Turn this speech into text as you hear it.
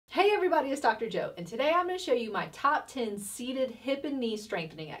everybody, it's Dr. Joe, and today I'm going to show you my top 10 seated hip and knee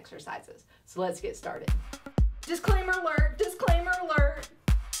strengthening exercises. So let's get started. Disclaimer alert, disclaimer alert.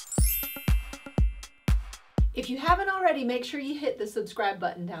 If you haven't already, make sure you hit the subscribe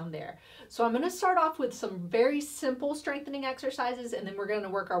button down there. So I'm going to start off with some very simple strengthening exercises, and then we're going to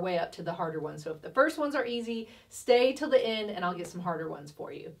work our way up to the harder ones. So if the first ones are easy, stay till the end and I'll get some harder ones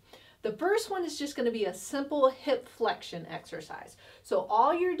for you. The first one is just going to be a simple hip flexion exercise. So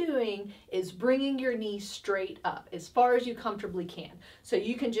all you're doing is bringing your knee straight up as far as you comfortably can. So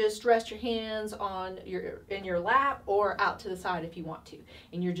you can just rest your hands on in your lap or out to the side if you want to.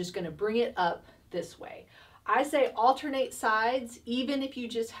 And you're just going to bring it up this way. I say alternate sides, even if you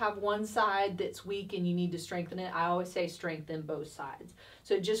just have one side that's weak and you need to strengthen it. I always say strengthen both sides.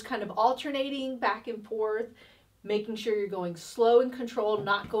 So just kind of alternating back and forth, making sure you're going slow and controlled,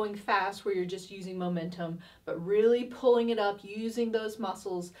 not going fast where you're just using momentum, but really pulling it up, using those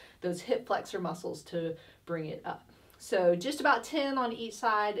muscles, those hip flexor muscles to bring it up. So just about 10 on each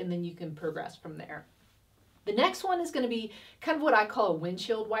side, and then you can progress from there. The next one is going to be kind of what I call a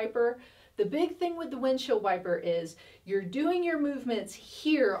windshield wiper. The big thing with the windshield wiper is you're doing your movements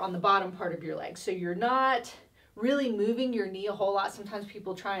here on the bottom part of your leg. So you're not really moving your knee a whole lot. Sometimes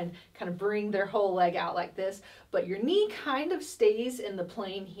people try and kind of bring their whole leg out like this, but your knee kind of stays in the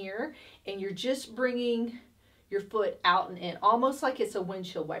plane here, and you're just bringing your foot out and in, almost like it's a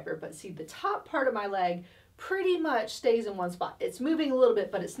windshield wiper. But see, the top part of my leg pretty much stays in one spot. It's moving a little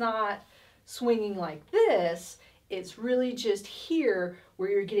bit, but it's not swinging like this. It's really just here where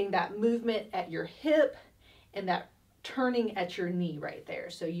you're getting that movement at your hip and that turning at your knee right there.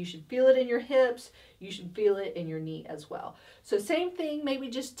 So you should feel it in your hips, you should feel it in your knee as well. So same thing, maybe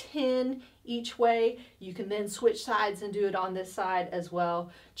just 10 each way. You can then switch sides and do it on this side as well.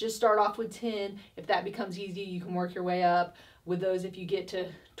 Just start off with 10. If that becomes easy, you can work your way up. With those, if you get to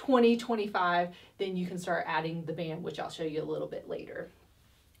 20, 25, then you can start adding the band, which I'll show you a little bit later.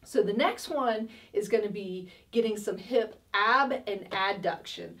 So the next one is going to be getting some hip ab and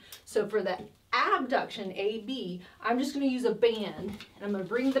adduction. So for the abduction, AB, I'm just going to use a band, and I'm going to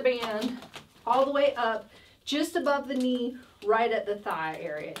bring the band all the way up just above the knee, right at the thigh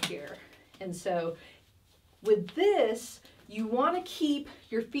area here. And so with this, you want to keep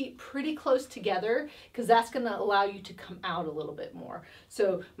your feet pretty close together because that's going to allow you to come out a little bit more.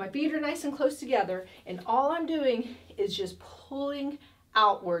 So my feet are nice and close together, and all I'm doing is just pulling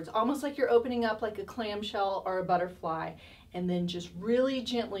outwards, almost like you're opening up like a clamshell or a butterfly, and then just really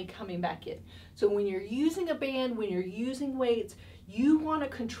gently coming back in. So when you're using a band, when you're using weights, you want to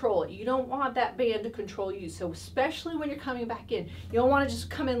control it. You don't want that band to control you. So especially when you're coming back in, you don't want to just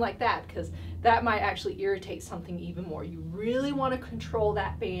come in like that because that might actually irritate something even more. You really want to control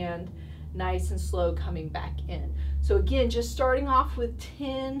that band nice and slow coming back in. So again, just starting off with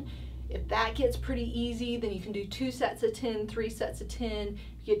 10. If that gets pretty easy, then you can do 2 sets of 10, 3 sets of 10. If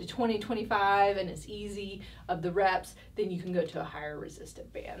you get to 20, 25, and it's easy of the reps, then you can go to a higher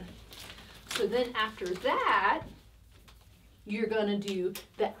resistant band. So then after that, you're gonna do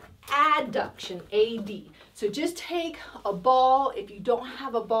the adduction, AD. So just take a ball. If you don't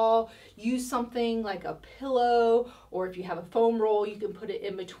have a ball, use something like a pillow, or if you have a foam roll, you can put it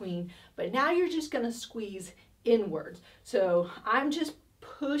in between. But now you're just gonna squeeze inwards. So I'm just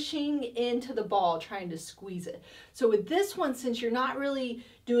pushing into the ball, trying to squeeze it. So with this one, since you're not really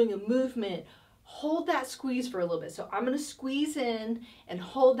doing a movement, hold that squeeze for a little bit. So I'm going to squeeze in and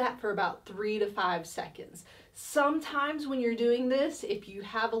hold that for about 3 to 5 seconds. Sometimes when you're doing this, if you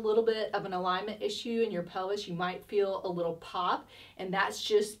have a little bit of an alignment issue in your pelvis, you might feel a little pop, and that's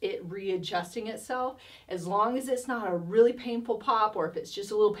just it readjusting itself. As long as it's not a really painful pop, or if it's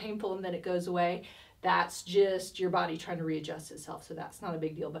just a little painful and then it goes away, that's just your body trying to readjust itself, so that's not a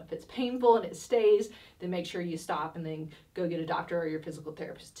big deal. But if it's painful and it stays, then make sure you stop and then go get a doctor or your physical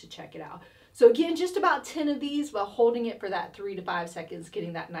therapist to check it out. So again, just about 10 of these, while holding it for that 3 to 5 seconds,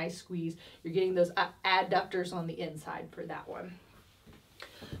 getting that nice squeeze. You're getting those adductors on the inside for that one.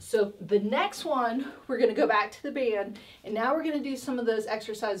 So the next one, we're going to go back to the band, and now we're going to do some of those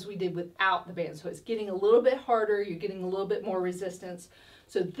exercises we did without the band. So it's getting a little bit harder, you're getting a little bit more resistance.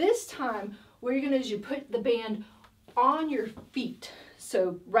 So this time, what you're going to do is you put the band on your feet,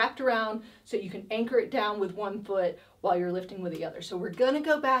 so wrapped around, so you can anchor it down with one foot while you're lifting with the other. So we're going to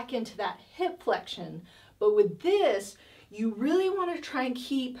go back into that hip flexion, but with this, you really want to try and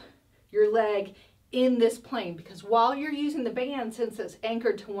keep your leg in this plane, because while you're using the band, since it's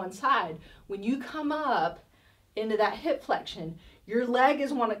anchored to one side, when you come up into that hip flexion, your leg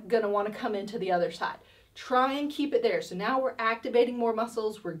is going to want to come into the other side. Try and keep it there. So now we're activating more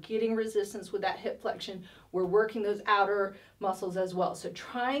muscles. We're getting resistance with that hip flexion. We're working those outer muscles as well. So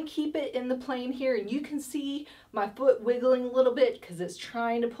try and keep it in the plane here. And you can see my foot wiggling a little bit because it's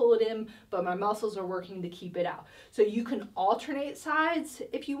trying to pull it in, but my muscles are working to keep it out. So you can alternate sides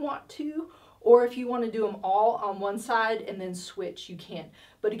if you want to, or if you want to do them all on one side and then switch, you can.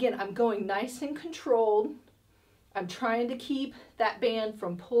 But again, I'm going nice and controlled. I'm trying to keep that band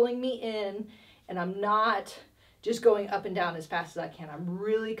from pulling me in, and I'm not just going up and down as fast as I can. I'm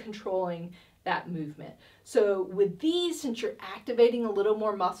really controlling that movement. So with these, since you're activating a little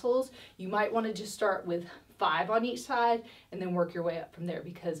more muscles, you might want to just start with 5 on each side and then work your way up from there,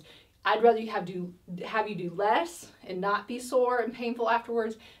 because I'd rather have you do less and not be sore and painful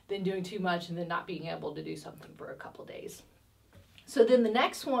afterwards than doing too much and then not being able to do something for a couple days. So then the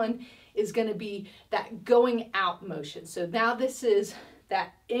next one is going to be that going out motion. So now this is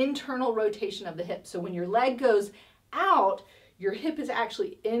that internal rotation of the hip. So when your leg goes out, your hip is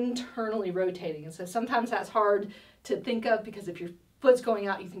actually internally rotating. And so sometimes that's hard to think of, because if your foot's going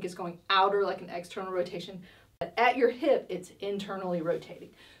out, you think it's going outer like an external rotation. But at your hip, it's internally rotating.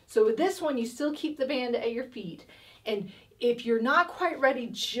 So with this one, you still keep the band at your feet. And if you're not quite ready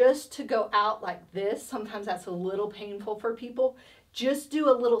just to go out like this, sometimes that's a little painful for people, just do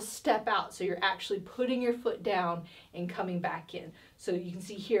a little step out. So you're actually putting your foot down and coming back in. So you can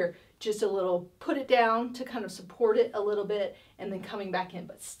see here, just a little, put it down to kind of support it a little bit and then coming back in,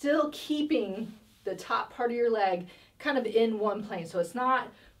 but still keeping the top part of your leg kind of in one plane. So it's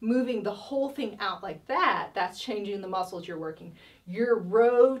not moving the whole thing out like that. That's changing the muscles you're working. You're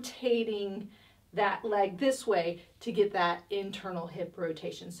rotating that leg this way to get that internal hip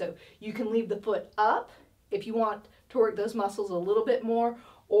rotation. So you can leave the foot up if you want to work those muscles a little bit more,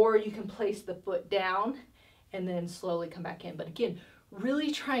 or you can place the foot down and then slowly come back in. But again,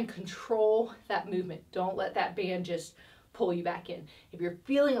 really try and control that movement. Don't let that band just pull you back in. If you're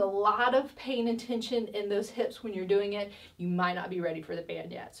feeling a lot of pain and tension in those hips when you're doing it, you might not be ready for the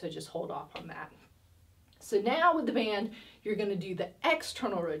band yet, so just hold off on that. So now with the band, you're going to do the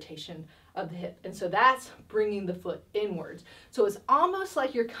external rotation of the hip, and so that's bringing the foot inwards. So it's almost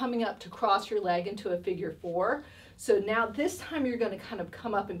like you're coming up to cross your leg into a figure 4. So now this time you're going to kind of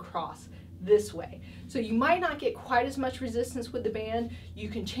come up and cross this way. So you might not get quite as much resistance with the band. You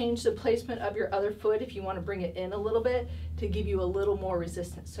can change the placement of your other foot if you want to bring it in a little bit to give you a little more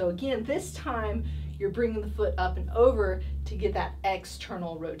resistance. So again, this time you're bringing the foot up and over to get that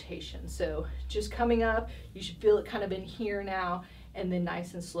external rotation. So just coming up, you should feel it kind of in here now, and then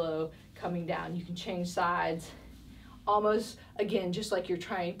nice and slow coming down. You can change sides, almost again, just like you're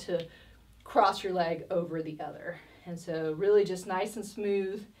trying to cross your leg over the other. And so really just nice and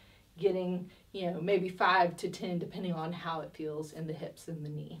smooth, getting, maybe 5 to 10, depending on how it feels in the hips and the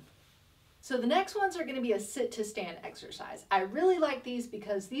knee. So the next ones are going to be a sit to stand exercise. I really like these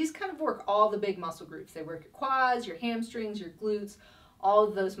because these kind of work all the big muscle groups. They work your quads, your hamstrings, your glutes, all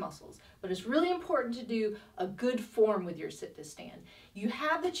of those muscles. But it's really important to do a good form with your sit to stand. You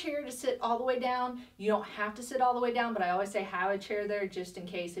have the chair to sit all the way down. You don't have to sit all the way down, but I always say have a chair there just in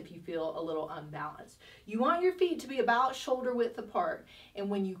case if you feel a little unbalanced. You want your feet to be about shoulder width apart. And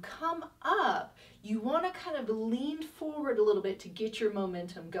when you come up, you want to kind of lean forward a little bit to get your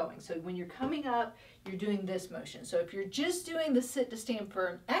momentum going. So when you're coming up, you're doing this motion. So if you're just doing the sit to stand for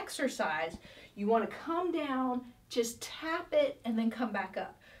an exercise, you want to come down, just tap it, and then come back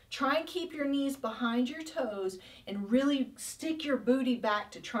up. Try and keep your knees behind your toes and really stick your booty back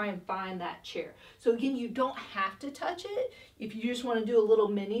to try and find that chair. So again, you don't have to touch it. If you just want to do a little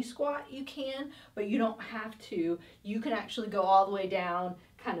mini squat, you can, but you don't have to. You can actually go all the way down,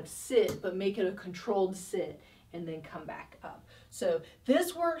 kind of sit, but make it a controlled sit, and then come back up. So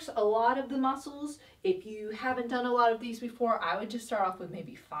this works a lot of the muscles. If you haven't done a lot of these before, I would just start off with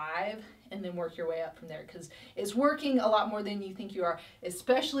maybe 5 and then work your way up from there, because it's working a lot more than you think you are,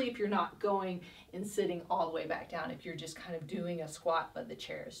 especially if you're not going and sitting all the way back down, if you're just kind of doing a squat but the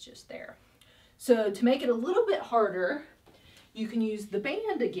chair is just there. So to make it a little bit harder, you can use the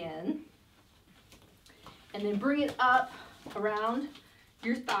band again and then bring it up around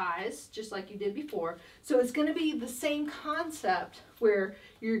your thighs, just like you did before. So it's going to be the same concept where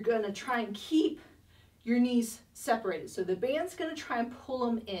you're going to try and keep your knees separated. So the band's going to try and pull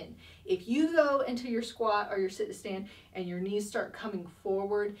them in. If you go into your squat or your sit to stand and your knees start coming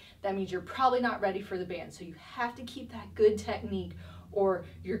forward, that means you're probably not ready for the band. So you have to keep that good technique, or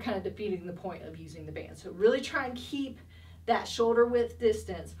you're kind of defeating the point of using the band. So really try and keep that shoulder width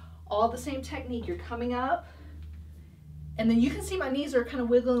distance, all the same technique. You're coming up And then you can see my knees are kind of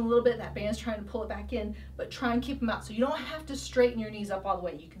wiggling a little bit. That band's trying to pull it back in, but try and keep them out. So you don't have to straighten your knees up all the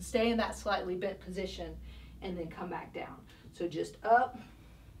way. You can stay in that slightly bent position and then come back down. So just up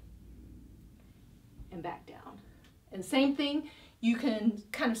and back down. And same thing, you can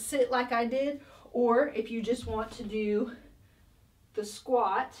kind of sit like I did, or if you just want to do the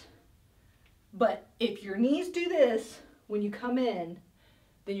squat, but if your knees do this when you come in,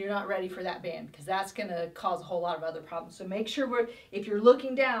 then you're not ready for that band, because that's going to cause a whole lot of other problems. So make sure if you're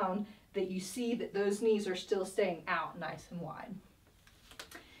looking down that you see that those knees are still staying out nice and wide.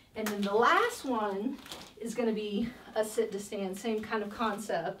 And then the last one is going to be a sit to stand, same kind of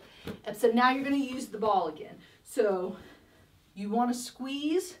concept. And so now you're going to use the ball again. So you want to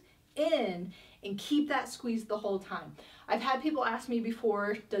squeeze in and keep that squeeze the whole time. I've had people ask me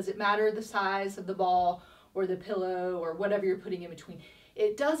before, does it matter the size of the ball or the pillow or whatever you're putting in between?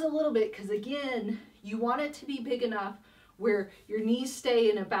 It does a little bit, because again, you want it to be big enough where your knees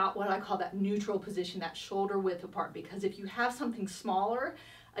stay in about what I call that neutral position, that shoulder width apart. Because if you have something smaller,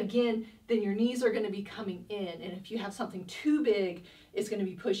 again, then your knees are going to be coming in. And if you have something too big, it's going to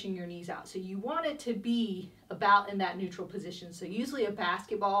be pushing your knees out. So you want it to be about in that neutral position. So usually a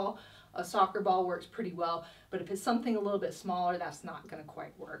basketball, a soccer ball works pretty well. But if it's something a little bit smaller, that's not going to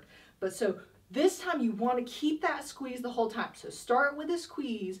quite work. But so this time you want to keep that squeeze the whole time. So start with a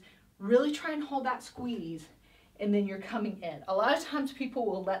squeeze, really try and hold that squeeze, and then you're coming in. A lot of times people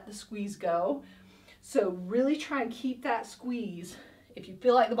will let the squeeze go. So really try and keep that squeeze. If you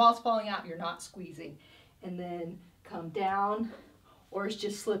feel like the ball's falling out, you're not squeezing. And then come down, or it's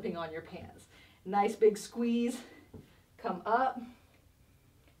just slipping on your pants. Nice big squeeze, come up,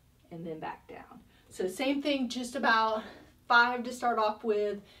 and then back down. So same thing, just about 5 to start off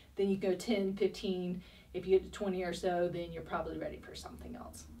with. Then you go 10, 15. If you get to 20 or so, then you're probably ready for something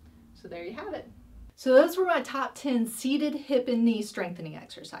else. So there you have it. So those were my top 10 seated hip and knee strengthening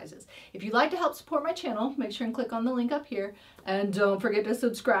exercises. If you'd like to help support my channel, make sure and click on the link up here. And don't forget to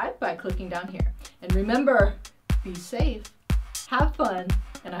subscribe by clicking down here. And remember, be safe, have fun,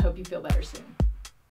 and I hope you feel better soon.